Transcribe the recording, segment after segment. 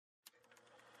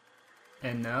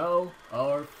And now,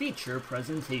 our feature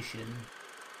presentation.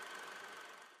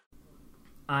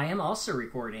 I am also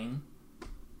recording.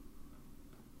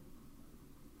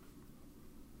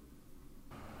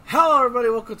 Hello everybody,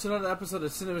 welcome to another episode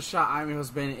of Cinema Shot. I'm your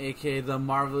host, Benny, aka The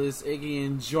Marvelous Iggy,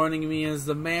 and joining me is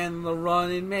the man on the run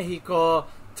in Mexico,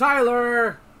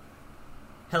 Tyler!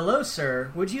 Hello, sir.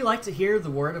 Would you like to hear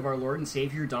the word of our Lord and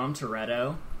Savior, Dom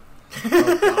Toretto?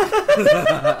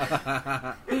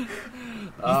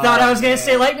 Oh, You thought I was going to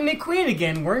say Lightning McQueen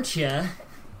again, weren't you?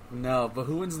 No, but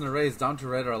who wins in the race, Dom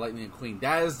Toretto or Lightning McQueen?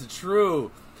 That is the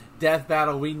true death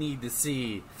battle we need to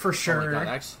see. For sure. Oh my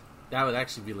God, that would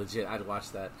actually be legit. I'd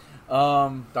watch that.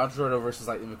 Dom Toretto versus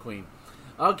Lightning McQueen.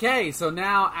 Okay, so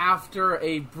now after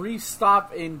a brief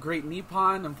stop in Great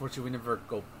Nippon, unfortunately we never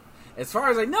go, as far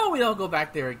as I know, we don't go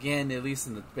back there again, at least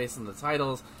based on the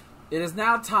titles. It is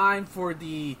now time for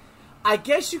the, I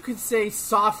guess you could say,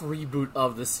 soft reboot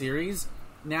of the series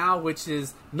now, which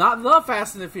is not the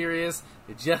Fast and the Furious,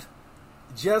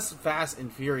 just Fast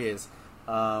and Furious.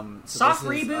 Soft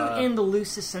reboot in the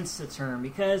loosest sense of the term,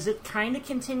 because it kind of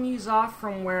continues off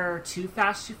from where Too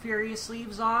Fast, Too Furious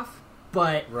leaves off,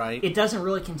 but It doesn't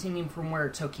really continue from where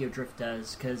Tokyo Drift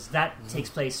does, because that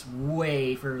takes place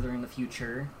way further in the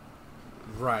future.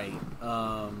 Right.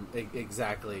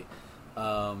 Exactly.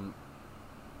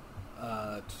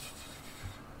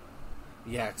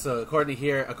 Yeah, so according to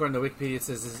Wikipedia, it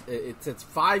says it's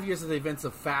 5 years of the events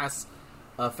of Fast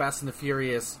and the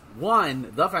Furious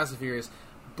 1, the Fast and Furious,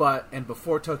 and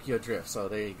before Tokyo Drift. So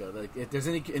there you go. Like, if there's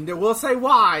any, and we'll say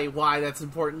why that's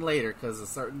important later, because a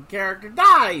certain character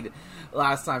died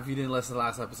last time. If you didn't listen to the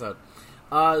last episode,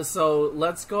 so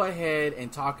let's go ahead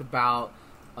and talk about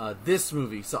this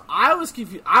movie. So I was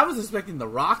confused. I was expecting The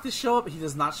Rock to show up. He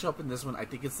does not show up in this one. I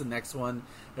think it's the next one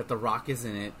that The Rock is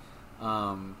in it.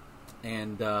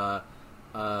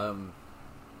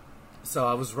 So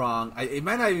I was wrong. It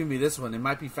might not even be this one. It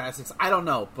might be Fast 6. I don't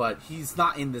know, but he's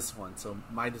not in this one. So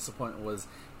my disappointment was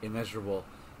immeasurable,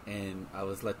 and I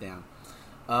was let down.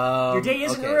 Your day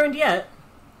isn't ruined yet.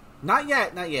 Not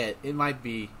yet. It might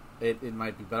be. It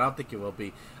might be, but I don't think it will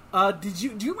be. Do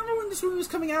you remember when this movie was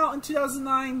coming out in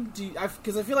 2009?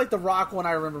 Because I feel like the Rock one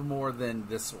I remember more than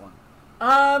this one.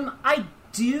 I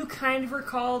do kind of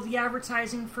recall the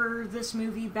advertising for this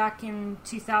movie back in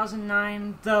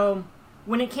 2009, though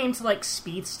when it came to like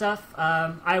speed stuff,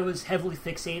 I was heavily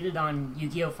fixated on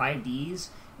Yu-Gi-Oh! 5Ds,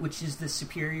 which is the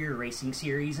superior racing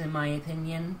series in my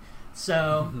opinion.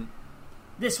 So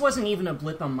this wasn't even a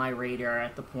blip on my radar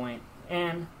at the point,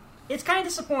 and it's kind of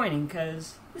disappointing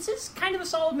because this is kind of a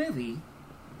solid movie.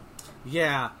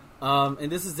 Yeah.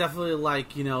 And this is definitely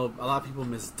like, a lot of people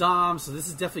miss Dom, so this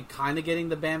is definitely kind of getting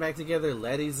the band back together.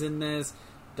 Letty's in this,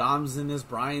 Dom's in this,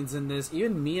 Brian's in this,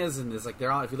 even Mia's in this. Like,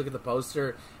 they're all, if you look at the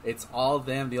poster, it's all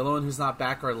them. The only one who's not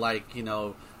back are like,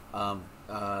 are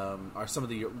some of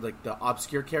the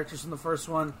obscure characters from the first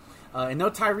one. And no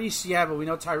Tyrese yet, but we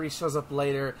know Tyrese shows up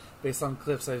later based on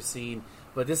clips I've seen.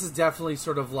 But this is definitely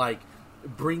sort of like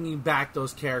bringing back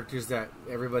those characters that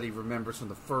everybody remembers from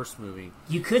the first movie.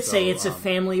 You could say it's a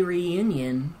family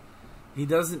reunion. He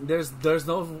doesn't. There's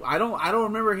no. I don't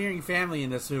remember hearing family in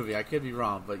this movie. I could be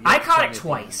wrong, but I caught it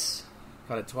twice.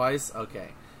 Caught it twice. Okay.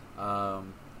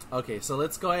 Okay. So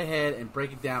let's go ahead and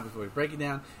break it down. Before we break it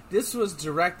down, this was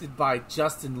directed by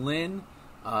Justin Lin.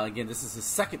 Again, this is his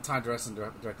second time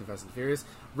directing Fast and Furious.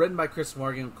 Written by Chris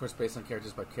Morgan, of course, based on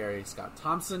characters by Carrie Scott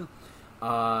Thompson.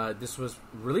 This was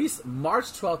released March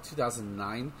 12th,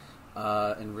 2009,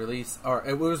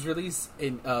 it was released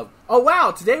in, oh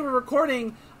wow, today we're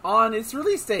recording on its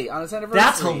release date, on its anniversary.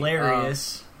 That's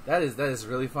hilarious. That is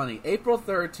really funny. April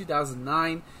 3rd,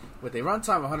 2009, with a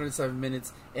runtime of 107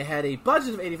 minutes. It had a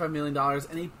budget of $85 million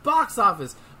and a box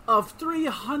office of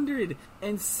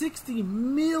 $360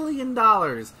 million.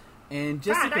 And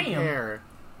just to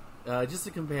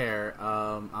compare,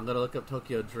 I'm going to look up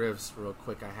Tokyo Drifts real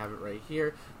quick. I have it right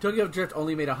here. Tokyo Drift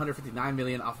only made $159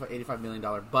 million off of an $85 million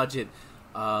budget.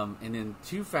 And then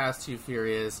Too Fast, Too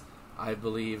Furious, I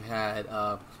believe, had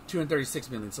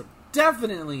 $236 million. So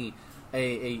definitely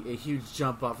a huge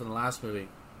jump up from the last movie.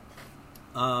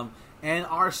 And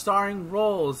our starring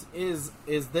roles is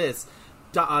this.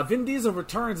 Vin Diesel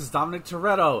returns as Dominic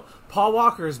Toretto. Paul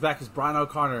Walker is back as Brian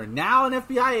O'Connor, now an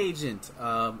FBI agent,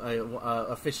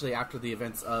 officially after the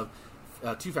events of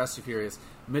Too Fast, Too Furious.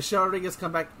 Michelle Rodriguez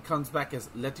comes back as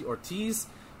Letty Ortiz.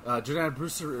 Jordana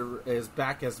Brewster is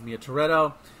back as Mia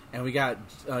Toretto. And we got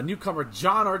newcomer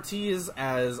John Ortiz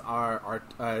as as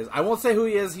I won't say who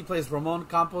he is. He plays Ramon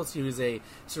Campos. He was a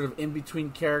sort of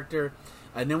in-between character.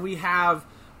 And then we have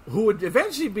who would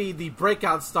eventually be the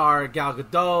breakout star Gal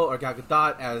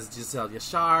Gadot as Giselle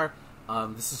Yashar.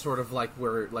 This is sort of like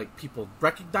where like people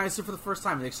recognize her for the first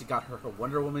time and actually got her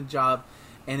Wonder Woman job.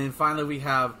 And then finally we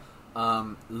have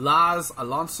Laz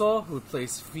Alonso, who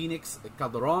plays Phoenix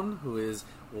Calderon,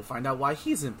 we'll find out why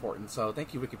he's important. So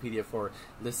thank you, Wikipedia, for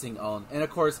listing on. And of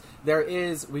course,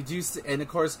 and of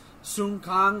course, Sun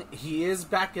Kang, he is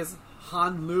back as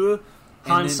Han Lu.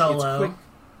 Han Solo.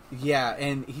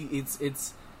 And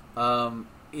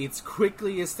it's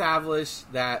quickly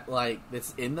established that, like,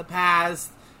 it's in the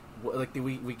past. Like,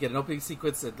 we get an opening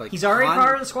sequence that, like, he's already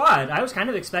part of the squad. I was kind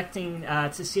of expecting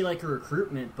to see like a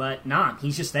recruitment, but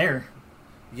he's just there.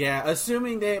 Yeah,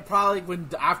 assuming they probably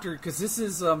because this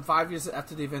is 5 years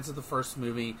after the events of the first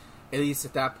movie, at least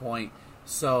at that point.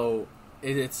 So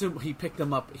he picked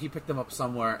them up. He picked them up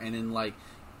somewhere, and then like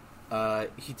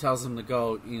he tells them to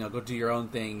go do your own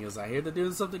thing. He goes, I hear they're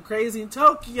doing something crazy in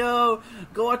Tokyo.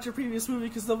 Go watch your previous movie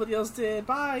because nobody else did.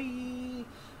 Bye.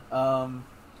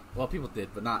 Well, people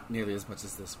did, but not nearly as much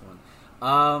as this one.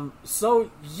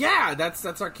 So yeah, that's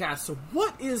our cast. So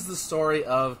what is the story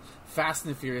of Fast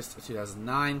and the Furious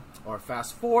 2009, or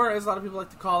Fast 4, as a lot of people like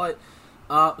to call it?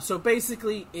 So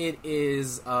basically, it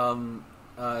is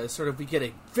sort of, we get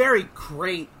a very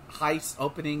great heist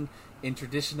opening in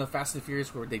tradition of Fast and the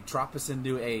Furious, where they drop us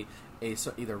into a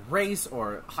either race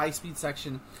or high speed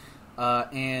section.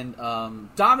 And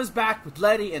Dom is back with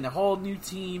Letty and a whole new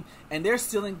team, and they're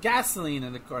stealing gasoline,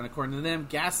 and according to them,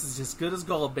 gas is as good as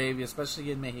gold, baby,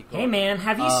 especially in Mexico. Hey man,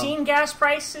 have you seen gas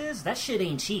prices? That shit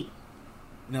ain't cheap.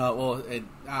 No, well,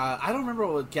 I don't remember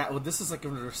what gas. Well, this is like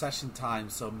in a recession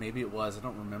time, so maybe it was. I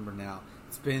don't remember now.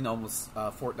 It's been almost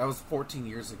that was 14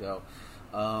 years ago,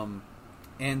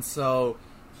 and so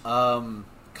God,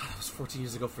 it was 14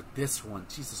 years ago for this one.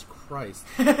 Jesus Christ.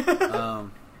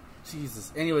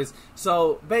 Jesus. Anyways,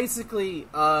 so basically,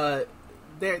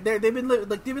 they've been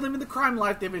living the crime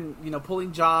life. They've been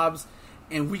pulling jobs,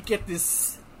 and we get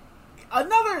this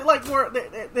another where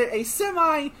a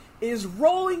semi is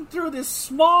rolling through this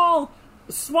small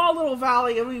little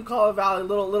valley. I don't even call it a valley.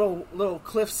 Little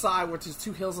cliffside, which is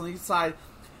two hills on each side,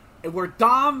 and where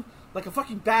Dom, like a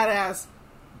fucking badass,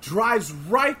 drives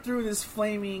right through this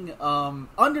flaming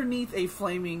underneath a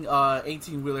flaming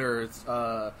 18-wheeler.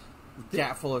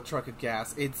 Full of truck of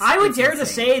gas. I would dare to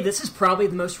say this is probably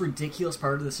the most ridiculous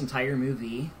part of this entire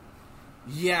movie.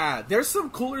 Yeah, there's some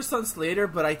cooler stunts later,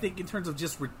 but I think in terms of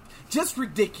just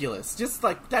ridiculous, just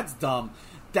like, that's dumb.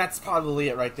 That's probably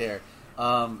it right there.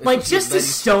 Just the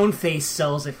stone face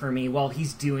sells it for me while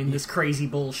he's doing this crazy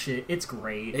bullshit. It's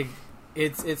great.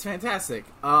 It's fantastic.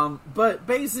 But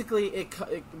basically,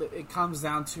 it comes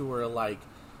down to where, like,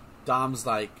 Dom's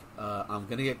like, I'm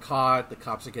gonna get caught. The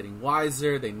cops are getting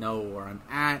wiser. They know where I'm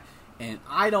at, and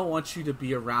I don't want you to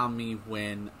be around me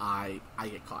when I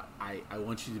get caught. I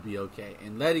want you to be okay.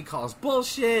 And Letty calls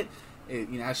bullshit,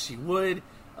 as she would.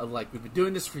 Like, we've been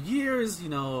doing this for years,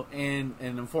 and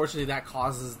unfortunately that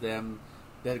causes them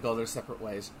to go their separate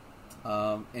ways.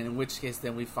 And in which case,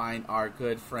 then we find our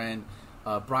good friend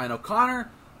Brian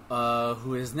O'Connor,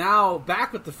 who is now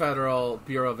back with the Federal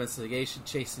Bureau of Investigation,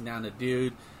 chasing down a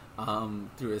dude.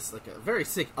 Through this, like, a very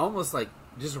sick, almost like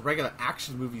just a regular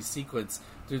action movie sequence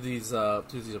through these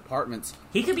apartments.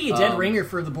 He could be a dead ringer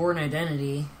for the Bourne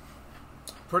Identity.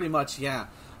 Pretty much, yeah.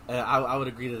 I would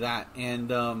agree to that.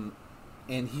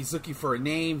 And he's looking for a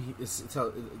name. He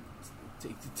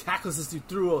tackles this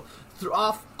dude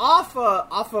off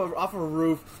a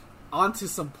roof onto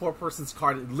some poor person's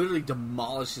car. It literally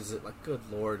demolishes it. Like, good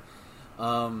lord.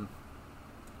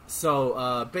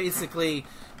 So basically,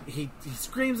 he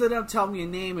screams at him, "Tell me a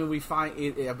name," and we find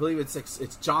it. I believe it's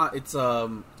John. It's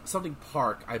something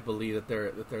Park. I believe that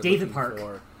they're David looking Park.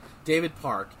 for David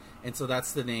Park, and so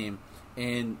that's the name.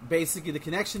 And basically, the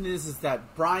connection is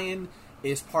that Brian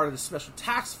is part of the special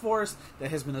task force that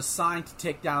has been assigned to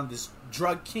take down this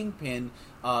drug kingpin,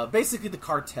 basically the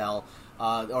cartel,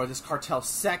 or this cartel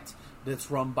sect that's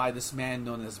run by this man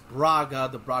known as Braga,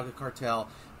 the Braga cartel.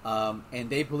 And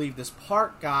they believe this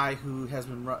Park guy who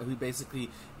basically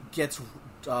gets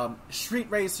street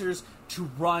racers to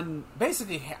run,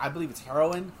 basically, I believe it's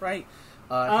heroin, right?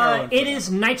 Heroin it is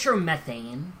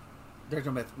nitromethane.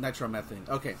 Nitromethane,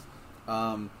 okay.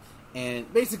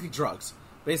 And basically drugs.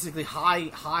 Basically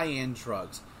high-end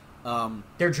drugs.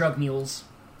 They're drug mules.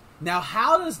 Now,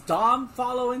 how does Dom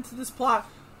follow into this plot?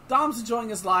 Dom's enjoying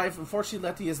his life. Unfortunately,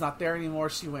 Letty is not there anymore.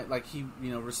 She went,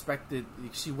 respected.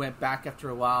 She went back after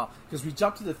a while, because we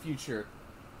jumped to the future,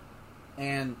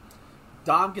 and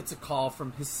Dom gets a call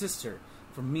from his sister,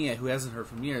 from Mia, who hasn't heard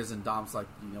from years, and Dom's like,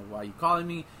 why are you calling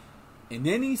me? And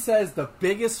then he says the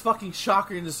biggest fucking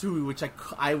shocker in this movie, which I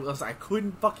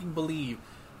couldn't fucking believe.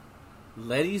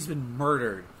 Letty's been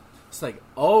murdered It's like,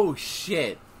 oh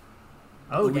shit.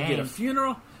 Oh, we dang. get a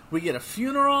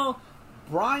funeral.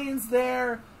 Brian's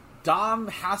there. Dom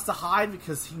has to hide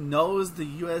because he knows the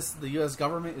U.S.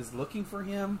 government is looking for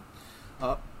him.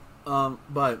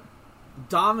 But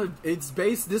Dom,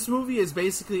 this movie is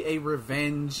basically a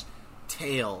revenge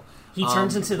tale. He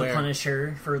turns into the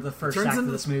Punisher for the first act of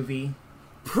this movie.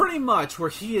 Pretty much, where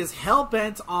he is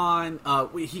hell-bent on...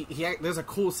 there's a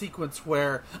cool sequence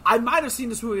where... I might have seen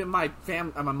this movie at my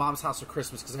mom's house for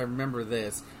Christmas, because I remember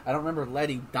this. I don't remember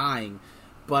Letty dying,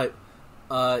 but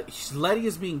Letty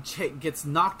is gets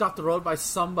knocked off the road by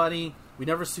somebody. We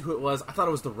never see who it was. I thought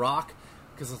it was The Rock,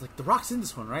 because I was like, The Rock's in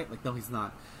this one, right? Like, no, he's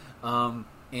not.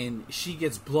 And she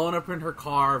gets blown up in her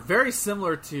car, very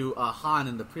similar to Han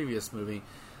in the previous movie.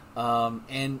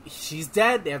 And she's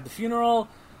dead. They have the funeral...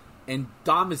 And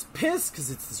Dom is pissed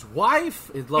because it's his wife.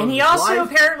 And he also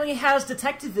apparently has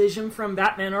detective vision from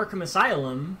Batman Arkham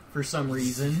Asylum for some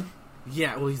reason.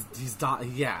 Yeah, well, he's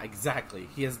Dom. Yeah, exactly.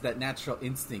 He has that natural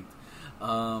instinct.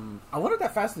 I wonder if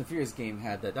that Fast and Furious game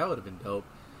had that. That would have been dope.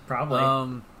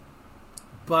 Probably.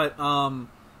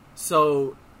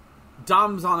 So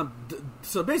Dom's on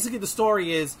so basically the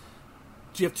story is,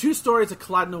 you have two stories that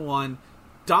collide into one.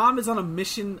 Dom is on a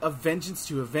mission of vengeance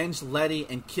to avenge Letty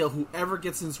and kill whoever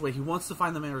gets in his way. He wants to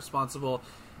find the man responsible.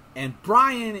 And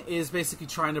Brian is basically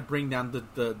trying to bring down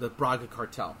the Braga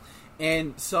cartel.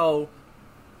 And so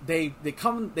they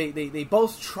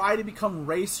both try to become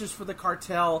racers for the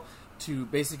cartel, to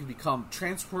basically become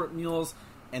transport mules.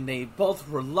 And they both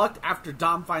after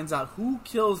Dom finds out who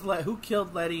killed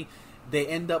Letty, they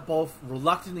end up both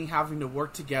reluctantly having to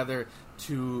work together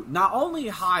to not only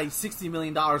hide $60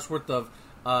 million worth of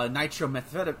nitro,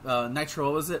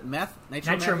 what was it? Meth?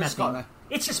 Nitro meth.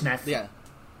 It's just meth. Yeah,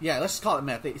 let's just call it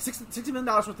meth. $60 million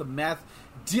worth of meth,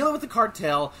 deal with the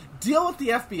cartel, deal with the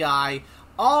FBI,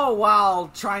 all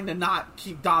while trying to not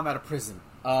keep Dom out of prison,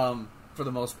 for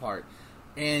the most part.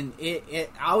 And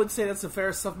I would say that's a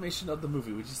fair summation of the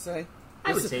movie, would you say?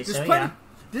 I would say so, yeah.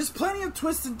 There's plenty of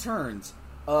twists and turns,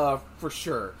 for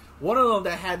sure. One of them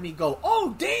that had me go,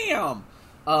 oh, damn!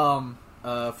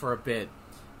 For a bit.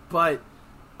 But,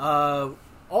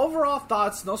 overall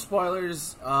thoughts, no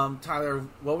spoilers. Tyler,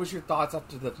 what was your thoughts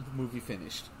after the movie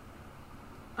finished?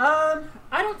 I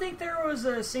don't think there was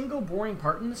a single boring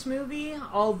part in this movie,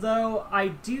 although I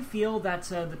do feel that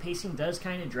the pacing does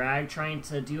kind of drag, trying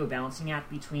to do a balancing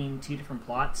act between two different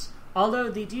plots.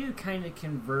 Although they do kind of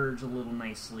converge a little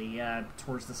nicely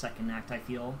towards the second act, I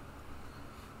feel.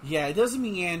 Yeah, it does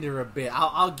meander a bit.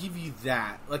 I'll give you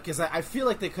that. Like, because I feel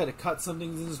like they could have cut some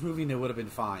things in this movie and it would have been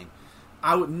fine.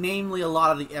 Namely, a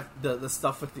lot of the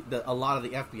stuff with a lot of the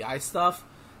FBI stuff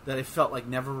that it felt like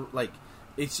never like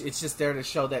it's just there to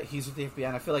show that he's with the FBI.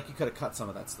 And I feel like you could have cut some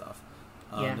of that stuff.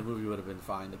 The movie would have been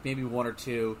fine. Like maybe one or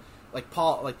two. Like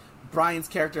Brian's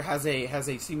character has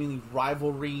a seemingly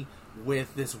rivalry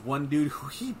with this one dude who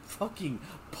he fucking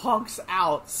punks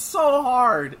out so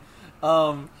hard.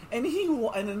 And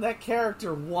then that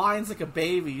character whines like a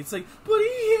baby. It's like, but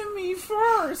he hit me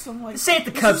first. I'm like, say it,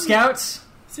 the Cub Scouts.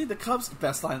 Say the Cubs,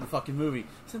 best line in the fucking movie.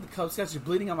 Say the Cub Scouts, you're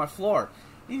bleeding on my floor.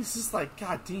 And he's just like,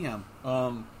 god damn.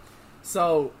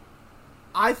 So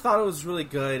I thought it was really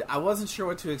good. I wasn't sure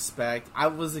what to expect. I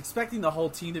was expecting the whole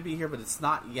team to be here, but it's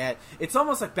not yet. It's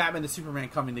almost like Batman and Superman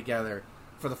coming together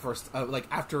for the first,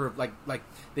 after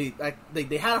they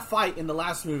had a fight in the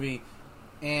last movie.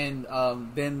 And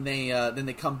then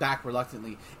they come back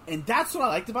reluctantly, and that's what I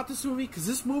liked about this movie, because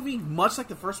this movie, much like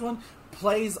the first one,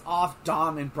 plays off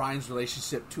Dom and Brian's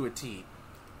relationship to a T.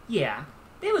 Yeah,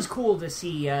 it was cool to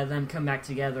see them come back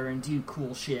together and do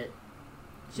cool shit.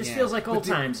 Just feels like old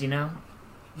times, you know.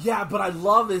 Yeah, but I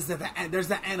love is that there's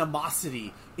that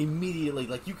animosity immediately.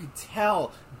 Like you could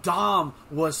tell Dom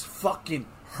was fucking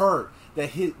hurt that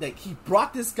he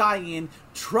brought this guy in,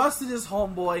 trusted his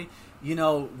homeboy. You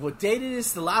know,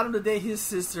 allowed him to date his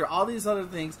sister, all these other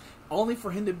things, only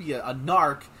for him to be a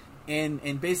narc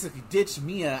and basically ditch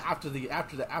Mia after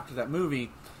that movie,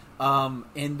 and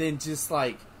then just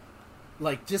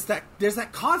just that there's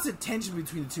that constant tension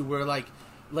between the two where like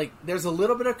there's a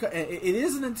little bit of it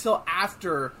isn't until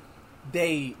after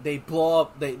they blow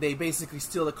up they basically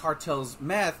steal the cartel's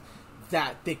meth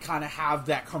that they kind of have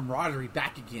that camaraderie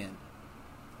back again.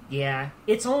 Yeah,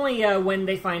 it's only when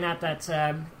they find out that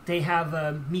they have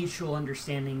a mutual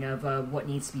understanding of what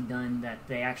needs to be done that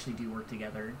they actually do work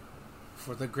together.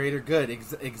 For the greater good,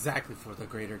 exactly, for the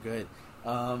greater good.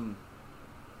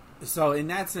 So in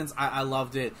that sense, I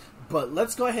loved it. But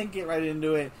let's go ahead and get right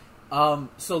into it.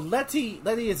 So Letty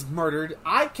is murdered.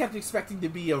 I kept expecting to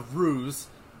be a ruse,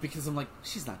 because I'm like,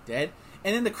 she's not dead.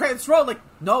 And then the credits roll, like,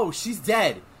 no, she's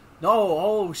dead. No,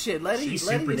 oh shit, She's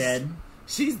super dead.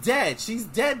 She's dead. She's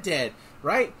dead,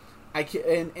 right?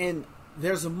 And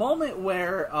there's a moment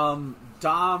where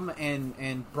Dom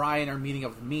and Brian are meeting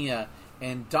up with Mia,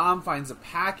 and Dom finds a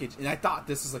package, and I thought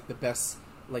this was like the best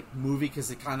like movie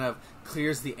because it kind of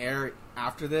clears the air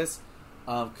after this,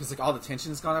 because like all the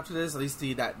tension's gone after this. At least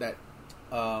that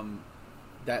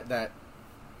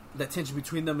tension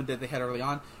between them that they had early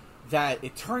on. That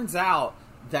it turns out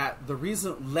that the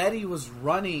reason Letty was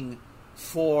running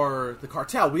for the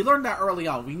cartel, we learned that early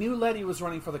on. We knew Letty was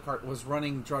running was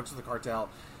running drugs for the cartel,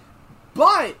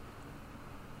 but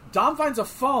Dom finds a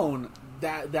phone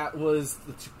that was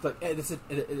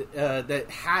that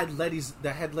had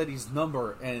Letty's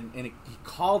number, and he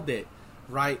called it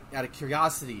right out of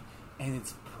curiosity, and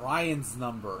it's Brian's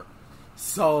number.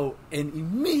 So, and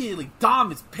immediately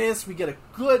Dom is pissed. We get a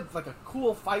good, like a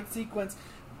cool fight sequence.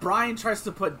 Brian tries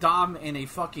to put Dom in a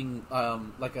fucking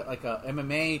like a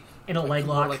MMA in a leg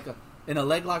lock, in a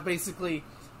leg lock basically.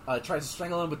 Tries to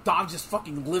strangle him, but Dom just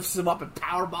fucking lifts him up and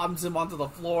power bombs him onto the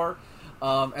floor.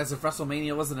 As if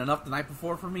WrestleMania wasn't enough the night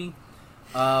before for me.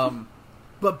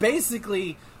 But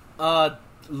basically,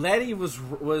 Letty was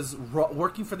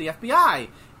working for the FBI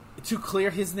to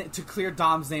clear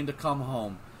Dom's name to come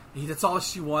home. That's all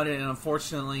she wanted, and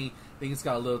unfortunately, things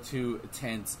got a little too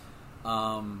tense.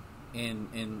 I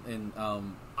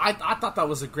thought that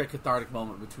was a great cathartic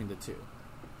moment between the two.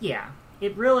 Yeah,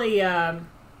 it really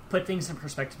put things in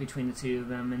perspective between the two of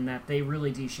them, and that they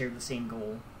really do share the same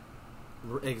goal.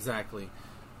 Exactly.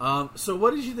 So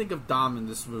what did you think of Dom in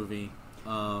this movie?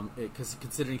 Because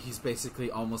considering he's basically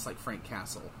almost like Frank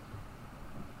Castle.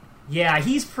 Yeah,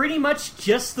 he's pretty much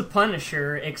just the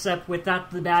Punisher, except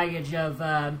without the baggage of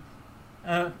a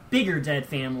bigger dead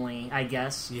family, I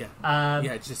guess. Yeah.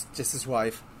 Just his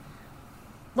wife.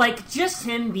 Like, just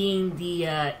him being the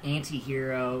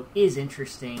anti-hero is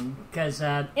interesting, because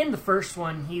in the first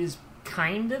one, he was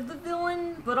kind of the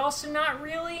villain, but also not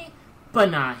really. But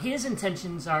nah, his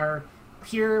intentions are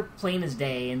pure, plain as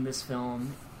day in this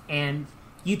film, and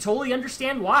you totally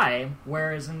understand why.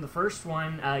 Whereas in the first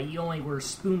one, you only were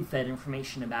spoon-fed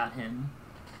information about him.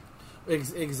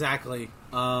 Exactly.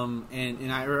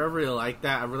 And I really like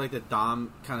that. I really like that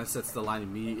Dom kind of sets the line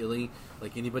immediately.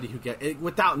 Like anybody who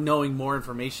without knowing more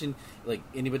information, like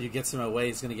anybody who gets in my way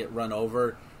is going to get run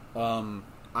over.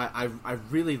 I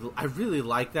really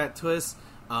like that twist.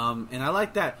 And I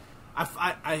like that.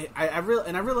 I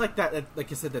really like that.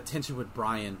 Like I said, the tension with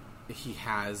Brian he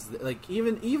has. Like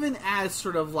even as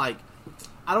sort of like,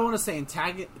 I don't want to say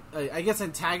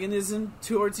antagonism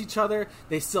towards each other.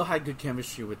 They still had good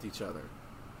chemistry with each other.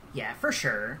 Yeah, for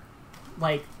sure.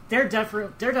 Like they're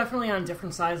definitely on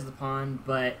different sides of the pond,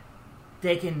 but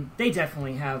they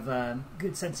definitely have a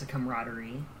good sense of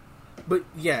camaraderie. But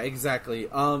yeah, exactly.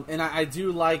 And I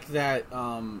do like that.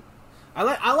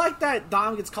 I like that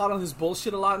Dom gets caught on his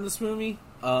bullshit a lot in this movie.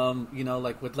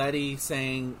 Like with Letty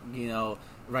saying,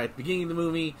 right at the beginning of the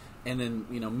movie, and then,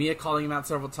 Mia calling him out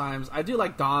several times. I do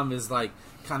like Dom is like,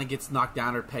 kind of gets knocked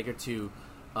down or peg or two,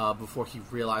 before he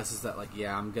realizes that, like,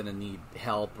 yeah, I'm gonna need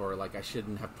help, or like I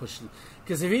shouldn't have pushed.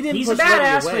 Because if he didn't, he's push a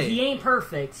badass, Letty away, but he ain't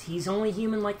perfect. He's only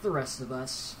human like the rest of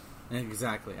us.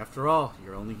 Exactly. After all,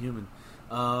 you're only human.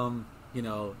 But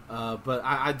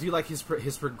I do like his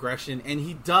progression, and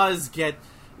he does get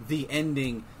the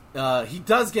ending. He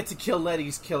does get to kill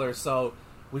Letty's killer. So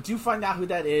we do find out who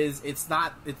that is. It's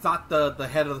not the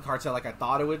head of the cartel like I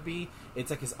thought it would be. It's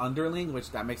like his underling,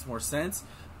 which that makes more sense.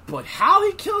 But how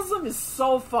he kills them is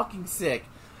so fucking sick,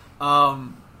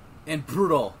 and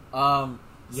brutal.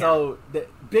 So the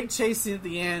big chase scene at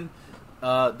the end.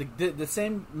 The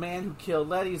same man who killed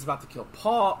Letty is about to kill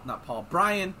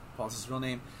Brian. Paul's his real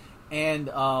name. And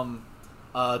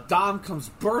Dom comes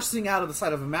bursting out of the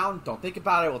side of a mountain. Don't think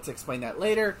about it. We'll explain that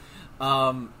later.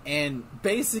 And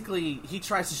basically, he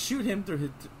tries to shoot him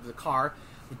through the car.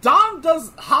 Dom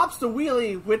hops the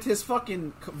wheelie with his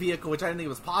fucking vehicle, which I didn't think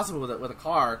was possible with a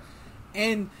car,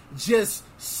 and just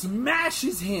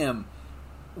smashes him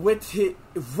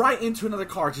right into another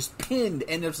car, just pinned.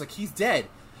 And it's like, he's dead.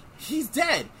 He's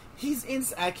dead.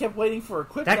 I kept waiting for a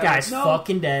quick. That guy's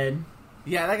fucking dead.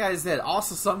 Yeah, that guy's dead.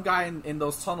 Also, some guy in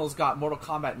those tunnels got Mortal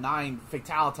Kombat 9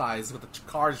 fatalitized with the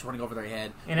car just running over their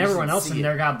head. And everyone else in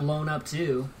there got blown up,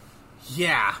 too.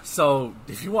 Yeah, so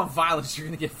if you want violence, you're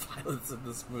going to get violence in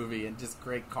this movie and just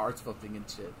great cars flipping and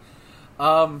shit.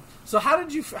 So how do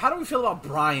we feel about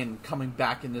Brian coming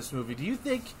back in this movie? Do you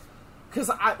think... Because,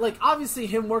 obviously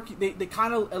him working... They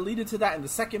kind of alluded to that in the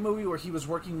second movie where he was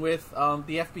working with the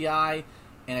FBI...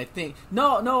 And I think the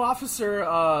officer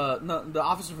from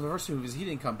the first movies, he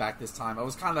didn't come back this time. I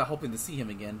was kind of hoping to see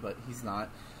him again, but he's not.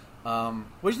 What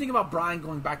do you think about Brian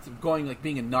going like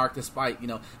being a narc, despite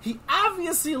he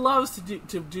obviously loves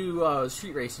to do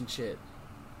street racing shit?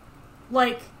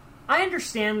 Like, I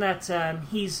understand that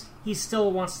he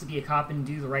still wants to be a cop and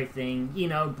do the right thing,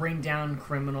 bring down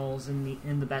criminals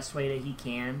in the best way that he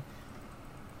can,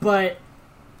 but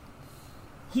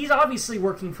he's obviously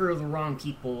working for the wrong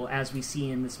people, as we see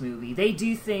in this movie. They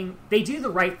do the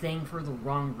right thing for the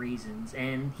wrong reasons,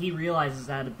 and he realizes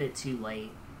that a bit too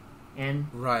late. And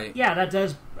right, yeah, that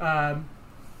does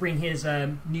bring his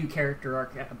new character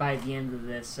arc by the end of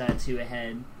this to a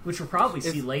head, which we'll probably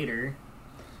see later.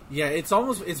 Yeah, it's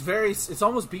almost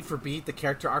beat for beat the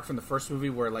character arc from the first movie,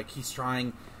 where like he's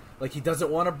trying, like he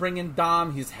doesn't want to bring in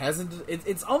Dom. He's hesitant.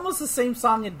 It's almost the same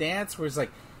song and dance where he's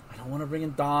like, I don't want to bring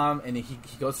in Dom, and he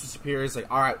goes to Superior. He's like,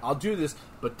 all right, I'll do this,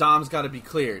 but Dom's got to be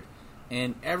cleared,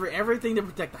 and everything to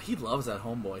protect. He loves that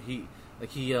homeboy.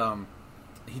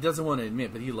 He doesn't want to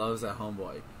admit, but he loves that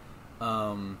homeboy.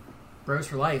 Bros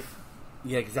for life.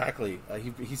 Yeah, exactly.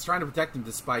 He's trying to protect him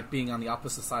despite being on the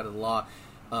opposite side of the law.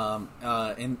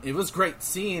 And it was great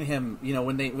seeing him,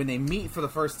 when they meet for the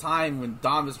first time, when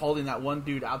Dom is holding that one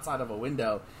dude outside of a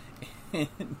window and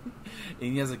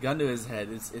he has a gun to his head.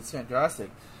 It's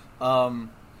fantastic.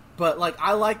 But like,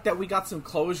 I like that we got some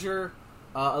closure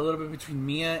a little bit between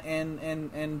Mia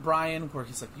and Brian, where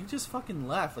he's like, you just fucking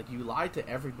left, like you lied to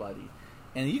everybody.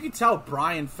 And you could tell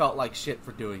Brian felt like shit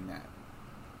for doing that.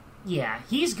 Yeah,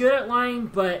 he's good at lying,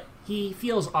 but he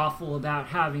feels awful about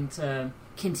having to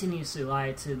continuously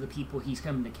lie to the people he's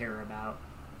come to care about.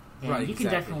 And right, you can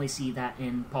definitely see that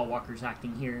in Paul Walker's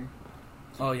acting here.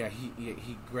 Oh yeah,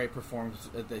 he great performs.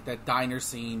 That diner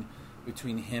scene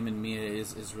between him and Mia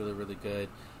is really, really good.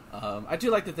 I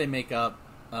do like that they make up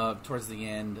towards the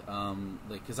end,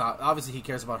 because obviously he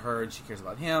cares about her and she cares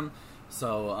about him.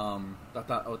 So I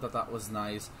thought that was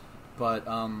nice. But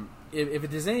if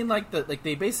it is anything like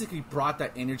they basically brought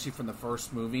that energy from the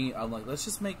first movie. I'm like, let's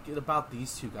just make it about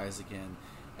these two guys again,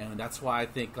 and that's why I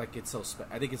think like it's so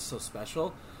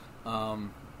special.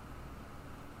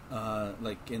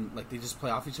 They just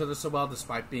play off each other so well,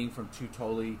 despite being from two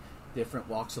totally different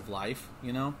walks of life.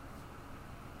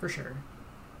 For sure.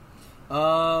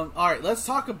 All right, let's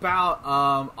talk about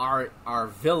our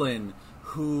villain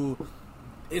who.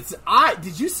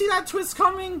 Did you see that twist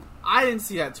coming? I didn't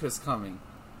see that twist coming.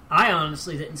 I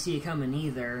honestly didn't see it coming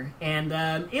either, and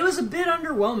it was a bit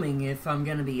underwhelming, if I'm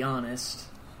going to be honest.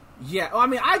 Yeah, well, I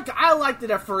mean, I liked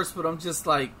it at first, but I'm just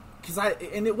like,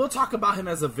 we'll talk about him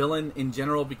as a villain in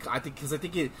general, because I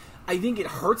think it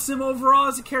hurts him overall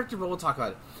as a character, but we'll talk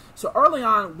about it. So early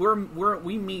on,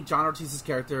 we meet John Ortiz's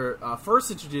character,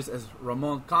 first introduced as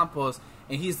Ramon Campos,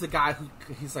 and he's the guy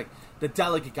he's like the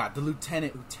delegate guy, the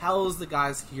lieutenant who tells the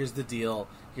guys, here's the deal,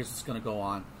 here's what's going to go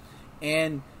on.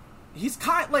 And he's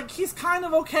kind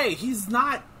of okay. He's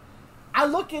not, I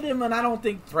look at him and I don't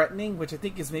think threatening, which I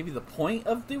think is maybe the point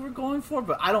of they were going for,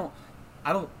 but I don't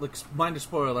like, mind a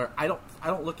spoiler, I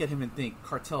don't look at him and think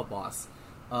cartel boss.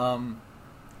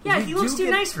 Yeah, he looks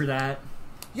too nice for that.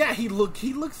 Yeah, he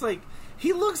looks like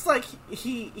he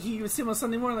would see him on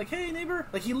Sunday morning, like, hey neighbor,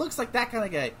 like he looks like that kind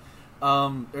of guy.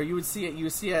 Or you would see it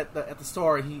at the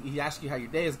store. He asks you how your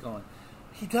day is going.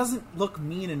 He doesn't look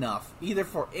mean enough either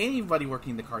for anybody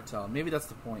working the cartel. Maybe that's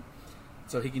the point.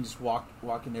 So he can just walk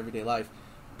in everyday life.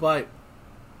 But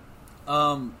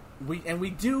we're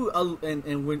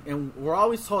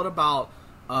always told about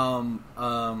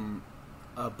Braga,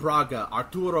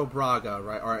 Arturo Braga,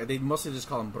 right? Or they mostly just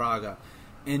call him Braga,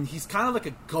 and he's kind of like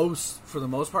a ghost for the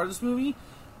most part of this movie.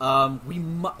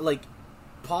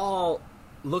 Paul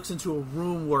looks into a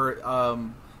room where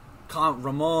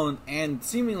Ramon and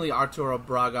seemingly Arturo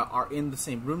Braga are in the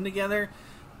same room together,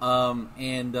 and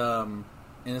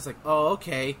it's like, oh,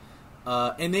 okay,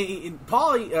 and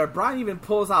Brian even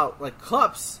pulls out like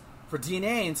cups for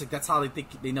DNA, and it's like that's how they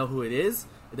think they know who it is.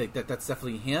 That's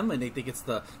definitely him, and they think it's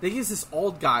this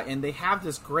old guy, and they have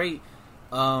this great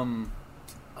standoff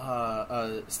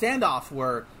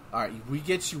where, all right, we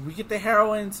get the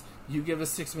heroines, you give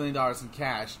us $6 million in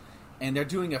cash. And they're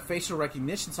doing a facial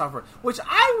recognition software, which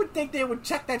I would think they would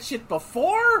check that shit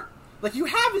before. Like, you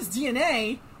have his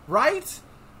DNA, right?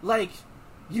 Like,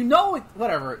 it,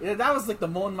 whatever. That was like the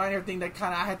Moen Minor thing that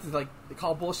kind of I had to like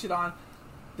call bullshit on.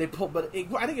 I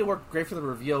think it worked great for the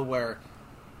reveal where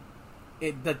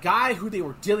the guy who they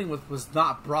were dealing with was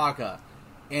not Braga,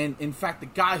 and in fact, the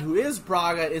guy who is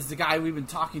Braga is the guy we've been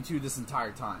talking to this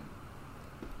entire time.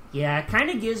 Yeah, it kind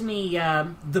of gives me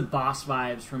the boss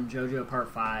vibes from JoJo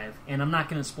Part 5, and I'm not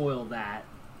going to spoil that.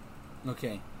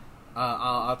 Okay.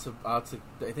 I'll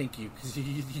thank you, because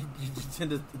you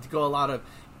tend to go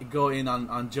in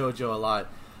on JoJo a lot.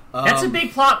 That's a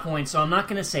big plot point, so I'm not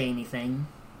going to say anything.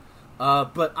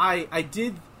 But I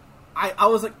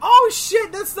was like, oh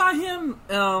shit, that's not him.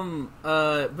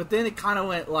 But then it kind of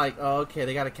went like, oh, okay,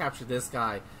 they got to capture this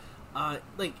guy.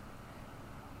 Like,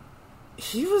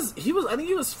 he was. I think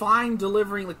he was fine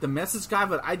delivering like the message guy,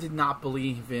 but I did not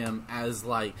believe him as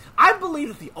like. I believe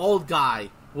that the old guy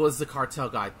was the cartel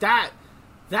guy.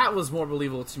 That was more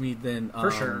believable to me than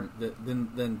for sure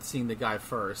than seeing the guy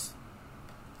first.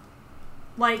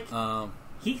 Like John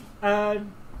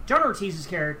Ortiz's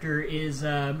character is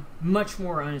much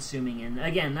more unassuming, and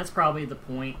again, that's probably the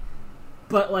point.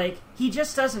 But like, he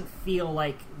just doesn't feel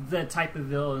like the type of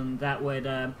villain that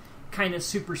would kind of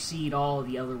supersede all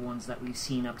the other ones that we've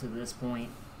seen up to this point.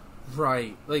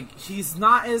 Right, like he's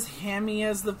not as hammy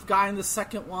as the guy in the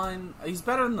second one. He's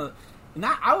better in the.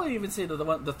 Not, I would even say that the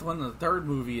one in the third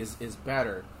movie is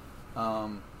better.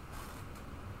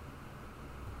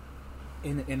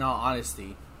 In all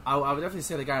honesty, I would definitely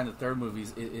say the guy in the third movie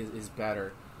is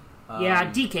better. Yeah,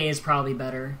 DK is probably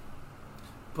better.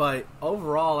 But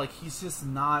overall, like, he's just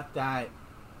not that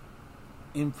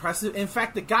impressive. In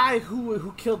fact, the guy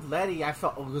who killed Letty, I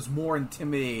felt was more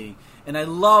intimidating. And I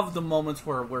love the moments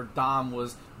where Dom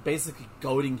was basically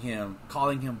goading him,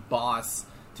 calling him boss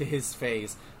to his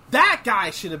face. That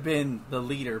guy should have been the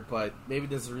leader, but maybe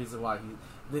there's a reason why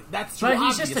that's too But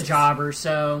obvious. he's just a jobber,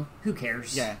 so who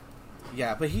cares? Yeah,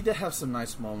 but he did have some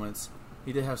nice moments.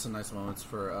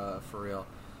 For real.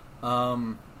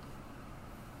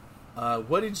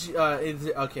 What did you?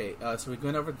 Okay, so we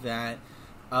went over that.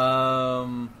 I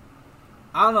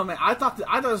don't know, man. I thought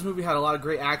this movie had a lot of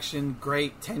great action,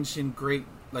 great tension, great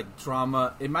like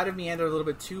drama. It might have meandered a little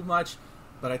bit too much.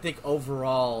 But I think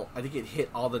overall, it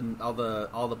hit all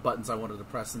the buttons I wanted to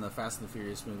press in the Fast and the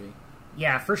Furious movie.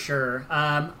 Yeah, for sure.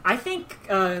 I think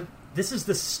this is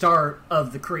the start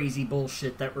of the crazy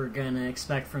bullshit that we're gonna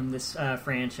expect from this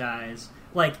franchise.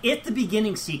 Like, if the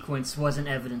beginning sequence wasn't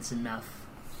evidence enough.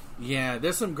 Yeah,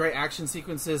 there's some great action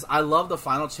sequences. I love the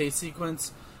final chase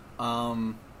sequence,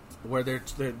 where they're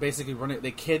basically running.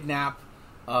 They kidnap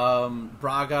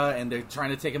Braga and they're trying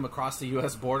to take him across the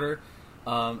U.S. border.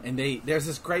 And there's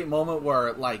this great moment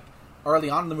where, like,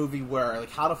 early on in the movie where, like,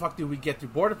 how the fuck do we get through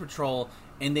Border Patrol?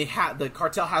 And the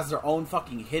cartel has their own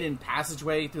fucking hidden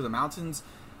passageway through the mountains,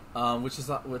 which I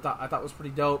thought was pretty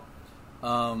dope.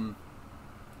 And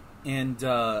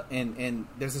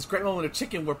there's this great moment of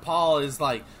Chicken where Paul is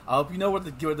like, I hope you know where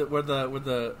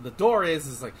the door is.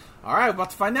 It's like, all right, we're about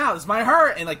to find out. This might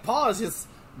hurt. And like, Paul is just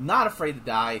not afraid to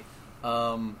die.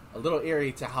 A little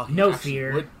eerie to how he no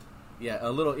fear. Would. Yeah,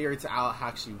 a little eerie to how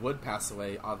actually would pass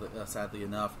away, sadly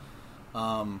enough.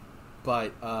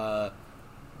 But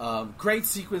great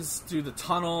sequence through the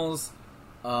tunnels.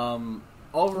 Overall,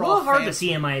 a little hard to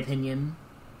see, in my opinion.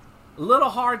 A little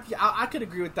hard. I could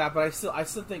agree with that, but I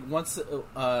still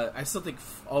think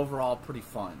overall pretty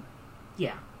fun.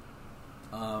 Yeah.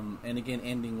 And again,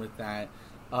 ending with that.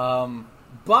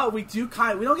 But we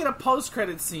don't get a post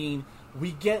credit scene.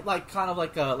 We get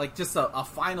just a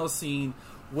final scene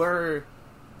where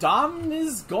Dom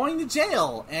is going to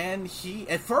jail, and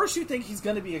at first you think he's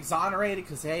going to be exonerated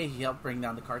because, hey, he helped bring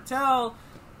down the cartel,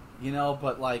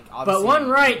 but like, obviously, but one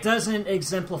right doesn't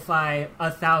exemplify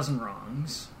 1,000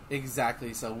 wrongs.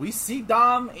 Exactly. So we see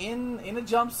Dom in a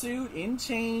jumpsuit, in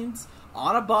chains,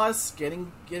 on a bus,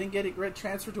 getting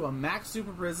transferred to a max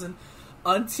super prison,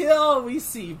 until we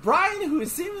see Brian, who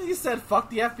has seemingly said "fuck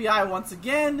the FBI" once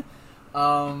again.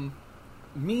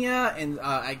 Mia and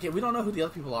we don't know who the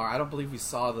other people are. I don't believe we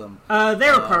saw them.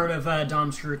 They were part of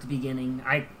Dom's crew at the beginning.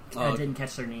 I didn't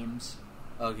catch their names.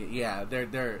 Okay, yeah,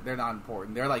 they're not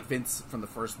important. They're like Vince from the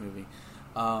first movie.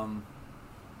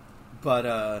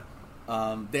 But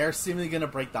they're seemingly going to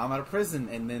break Dom out of prison,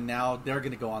 and then now they're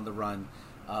going to go on the run.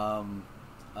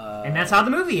 And that's how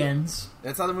the movie ends.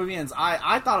 That's how the movie ends.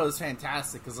 I thought it was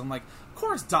fantastic because I'm like, of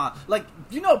course Dom, like,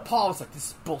 Paul was like, this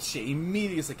is bullshit.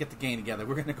 Immediately was like, get the gang together.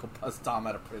 We're gonna go bust Dom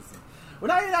out of prison. We're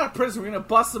not even out of prison. We're gonna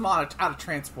bust him out of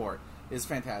transport. It's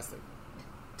fantastic.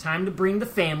 Time to bring the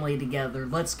family together.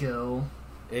 Let's go.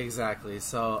 Exactly.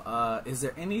 So, is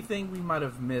there anything we might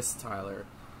have missed, Tyler?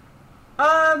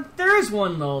 There is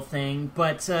one little thing,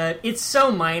 but it's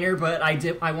so minor. But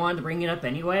I wanted to bring it up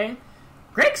anyway.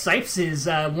 Greg Sipes is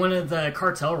one of the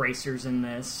cartel racers in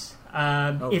this.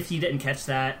 If you didn't catch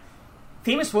that.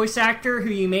 Famous voice actor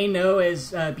who you may know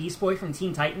as Beast Boy from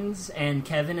Teen Titans and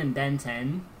Kevin in Ben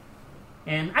 10.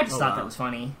 And I just thought that was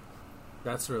funny.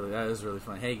 That is really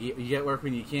funny. Hey, you get work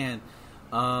when you can.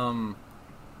 You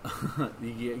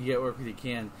get work when you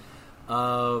can.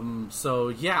 So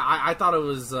yeah, I thought it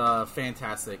was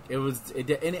fantastic. And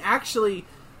it actually,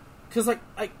 because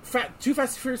Too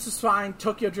Fast and Furious was fine,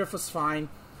 Tokyo Drift was fine,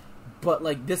 but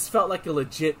like this felt like a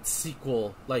legit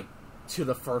sequel, like to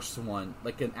the first one,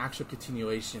 like an actual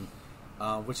continuation,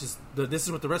 which is this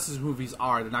is what the rest of the movies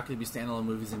are. They're not going to be standalone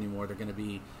movies anymore. They're going to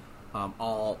be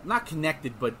all not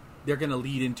connected, but they're going to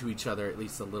lead into each other at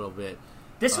least a little bit.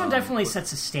 This one definitely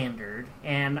sets a standard,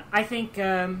 and I think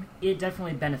it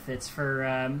definitely benefits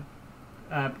for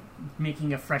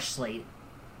making a fresh slate.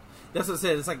 That's what I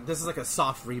said. It's like this is like a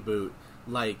soft reboot.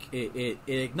 Like it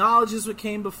acknowledges what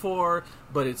came before,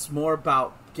 but it's more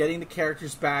about getting the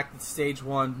characters back at stage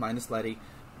one, minus Letty,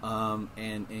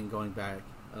 and going back.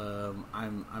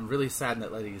 I'm really sad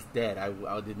that Letty is dead.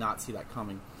 I did not see that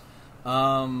coming.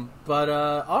 But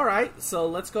all right, so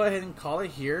let's go ahead and call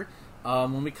it here.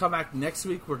 When we come back next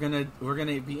week, we're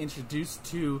gonna be introduced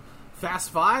to Fast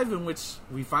 5, in which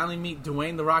we finally meet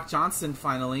Dwayne "The Rock" Johnson.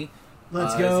 Finally,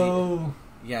 let's go.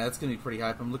 Yeah, that's gonna be pretty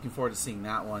hype. I'm looking forward to seeing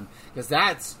that one because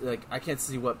that's like I can't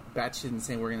see what batshit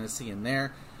insane we're gonna see in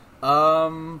there.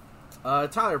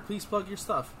 Tyler, please plug your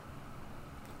stuff.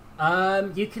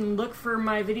 You can look for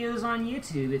my videos on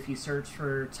YouTube if you search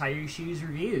for Tire Shoes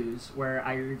Reviews, where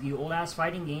I review old-ass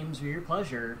fighting games for your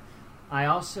pleasure. I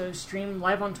also stream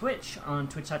live on Twitch, on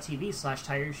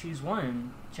twitch.tv/TireShoes1.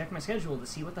 Check my schedule to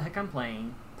see what the heck I'm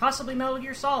playing. Possibly Metal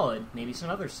Gear Solid, maybe some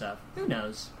other stuff. Who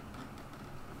knows?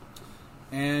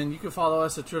 And you can follow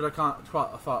us at Twitter.com.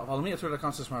 Follow me at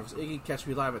Twitter.com/Marvel'sIggy. Catch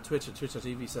me live at Twitch at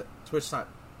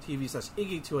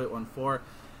twitch.tv/Iggy2814.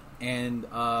 And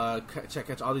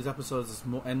catch all these episodes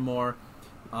and more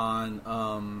on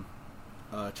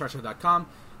chartshow.com.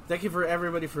 Thank you for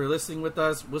everybody for listening with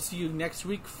us. We'll see you next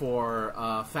week for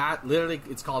literally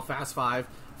it's called Fast 5.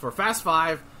 For Fast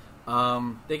 5,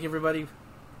 thank you everybody.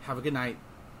 Have a good night.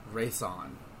 Race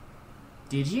on.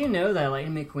 Did you know that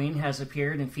Lightning McQueen has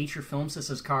appeared in feature films such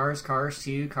as Cars, Cars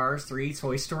 2, Cars 3,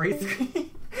 Toy Story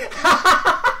 3?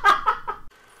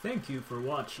 Thank you for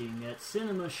watching at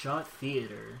Cinema Shot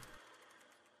Theater.